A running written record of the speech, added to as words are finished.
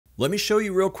Let me show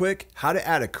you real quick how to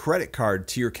add a credit card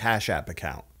to your Cash App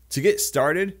account. To get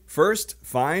started, first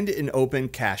find and open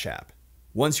Cash App.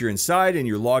 Once you're inside and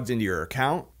you're logged into your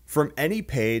account, from any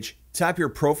page, tap your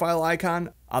profile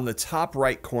icon on the top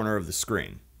right corner of the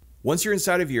screen. Once you're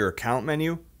inside of your account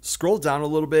menu, scroll down a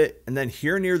little bit and then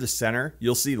here near the center,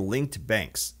 you'll see linked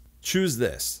banks. Choose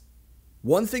this.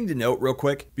 One thing to note real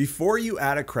quick, before you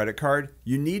add a credit card,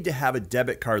 you need to have a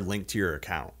debit card linked to your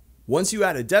account. Once you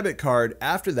add a debit card,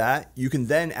 after that, you can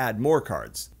then add more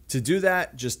cards. To do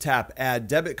that, just tap Add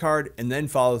Debit Card and then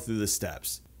follow through the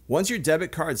steps. Once your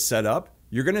debit card's set up,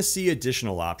 you're going to see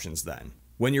additional options then.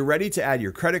 When you're ready to add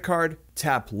your credit card,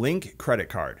 tap Link Credit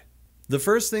Card. The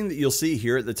first thing that you'll see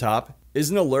here at the top is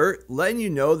an alert letting you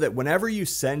know that whenever you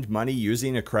send money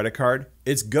using a credit card,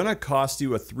 it's gonna cost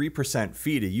you a 3%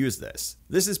 fee to use this.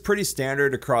 This is pretty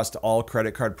standard across all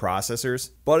credit card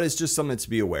processors, but it's just something to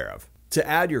be aware of. To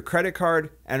add your credit card,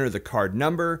 enter the card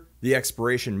number, the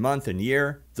expiration month and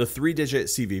year, the 3-digit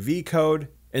CVV code,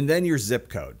 and then your zip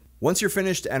code. Once you're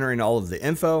finished entering all of the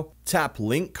info, tap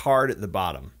Link Card at the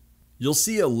bottom. You'll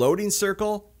see a loading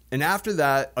circle, and after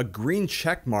that, a green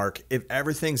check mark if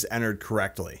everything's entered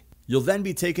correctly. You'll then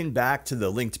be taken back to the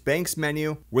Linked Banks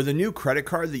menu, where the new credit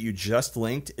card that you just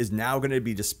linked is now going to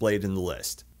be displayed in the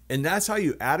list. And that's how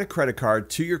you add a credit card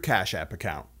to your Cash App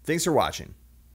account. Thanks for watching.